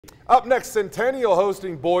Up next, Centennial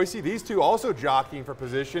hosting Boise. These two also jockeying for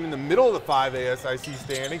position in the middle of the 5A SIC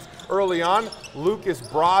standings. Early on, Lucas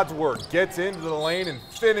Broadsworth gets into the lane and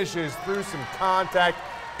finishes through some contact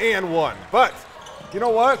and won. But you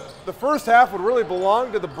know what? The first half would really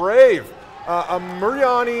belong to the Brave.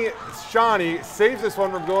 Muriani Shani saves this one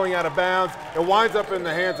from going out of bounds. It winds up in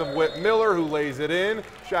the hands of Whit Miller, who lays it in.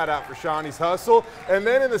 Shout out for Shani's hustle. And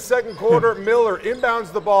then in the second quarter, Miller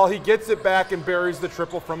inbounds the ball. He gets it back and buries the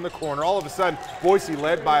triple from the corner. All of a sudden, Boise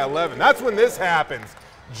led by 11. That's when this happens.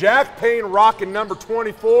 Jack Payne rocking number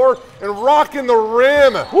 24 and rocking the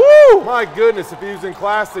rim. Woo! My goodness, if he was in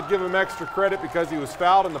class, they'd give him extra credit because he was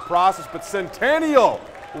fouled in the process. But Centennial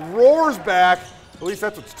roars back. At least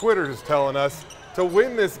that's what Twitter is telling us, to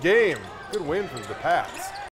win this game. Good win for the Pats.